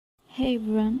Hey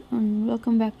everyone, and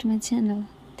welcome back to my channel.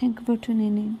 Thank you for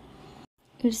tuning in.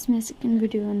 It's my second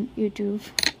video on YouTube.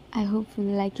 I hope you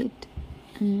like it.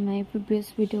 And my previous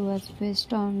video was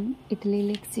based on Italy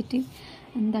Lake City,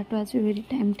 and that was a very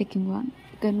time-taking one.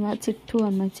 You can watch it too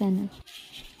on my channel.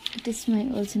 It is my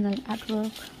original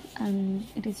artwork, and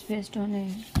it is based on a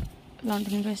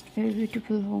London-based very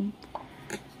beautiful home.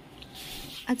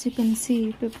 As you can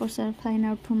see, papers are flying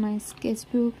out from my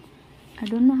sketchbook. I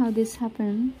don't know how this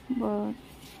happened, but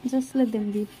just let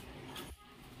them be.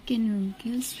 Can you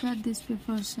guess what these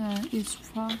papers are used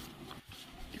for?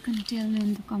 You can tell me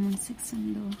in the comment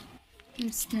section though.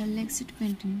 It's the Lake City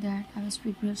painting that I was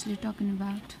previously talking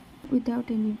about.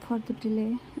 Without any further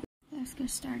delay, let's get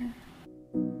started.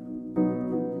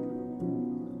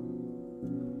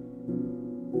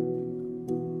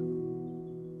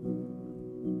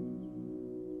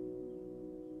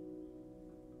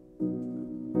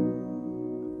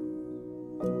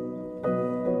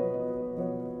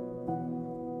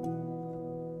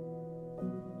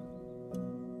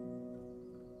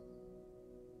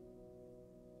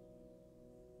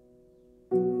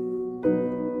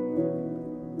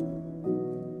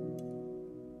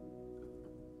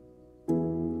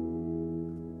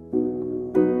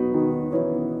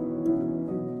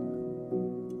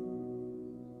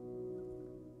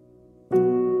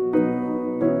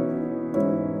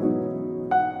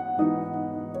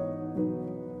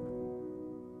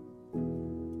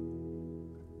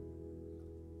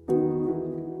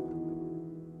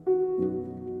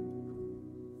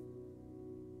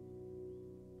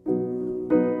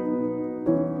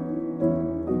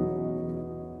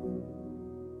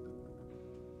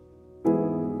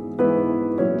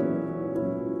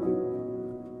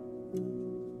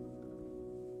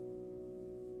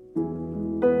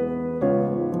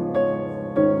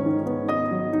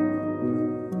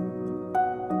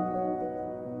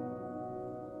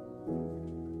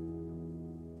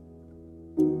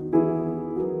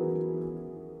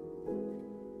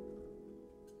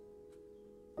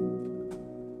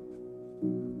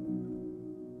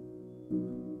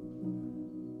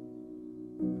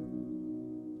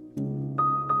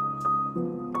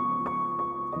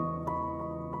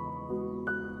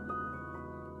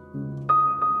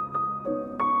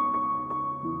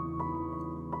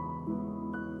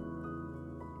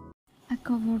 I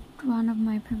covered one of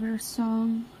my favorite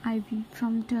songs, Ivy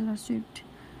from Taylor Swift.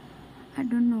 I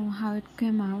don't know how it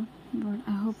came out, but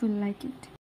I hope you like it.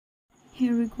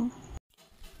 Here we go.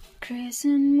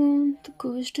 Crescent moon, the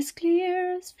coast is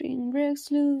clear, spring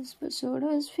breaks loose, but so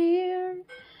does fear.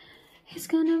 He's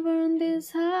gonna burn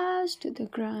this house to the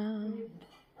ground.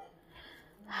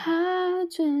 How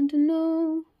do you want to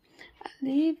know? I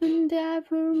live and die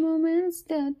for moments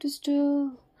that to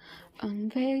steal.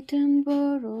 Unpaid and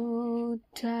borrowed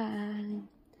time.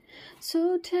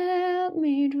 So tell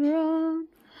me to run,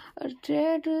 or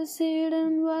dare to sit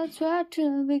and watch what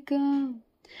will become,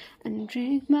 and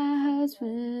drink my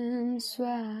husband's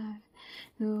wine.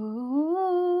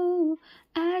 No,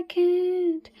 I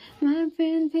can't. My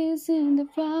pain feels in the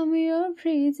palm of your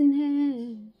freezing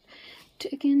hand.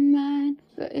 Taking mine,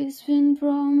 but it's been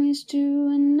promised to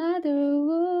another.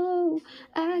 Whoa,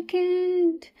 I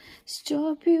can't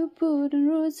stop you putting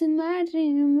roots in my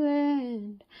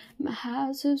dreamland. My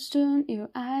house of stone, your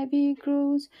ivy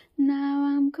grows. Now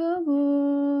I'm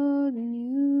covered in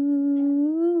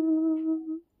you.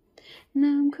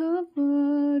 Now I'm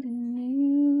covered in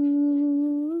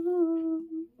you.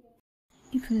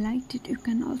 If you liked it, you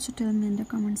can also tell me in the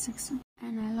comment section,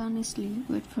 and I'll honestly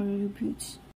wait for your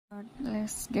reviews. But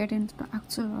let's get into the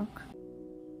actual work.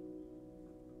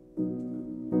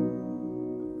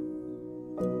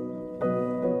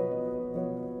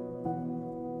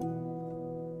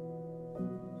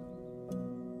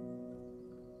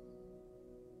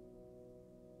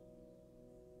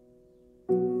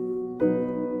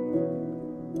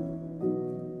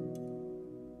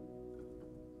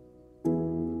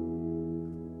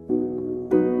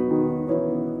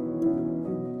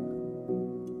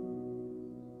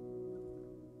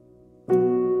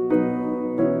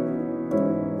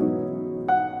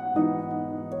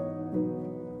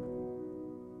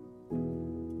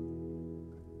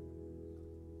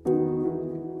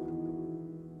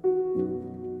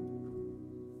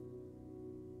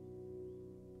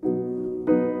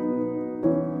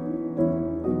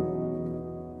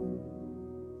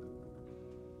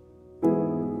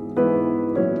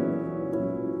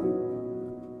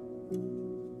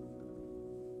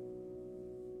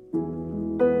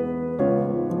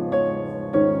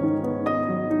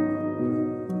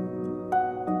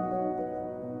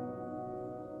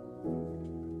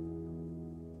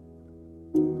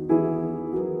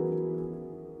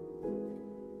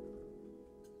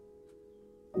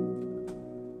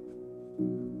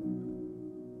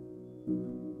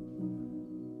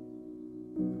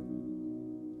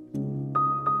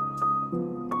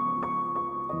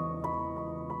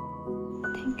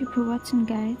 Thank you for watching,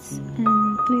 guys,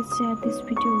 and please share this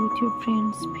video with your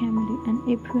friends, family, and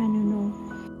everyone you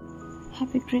know.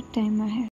 Have a great time ahead.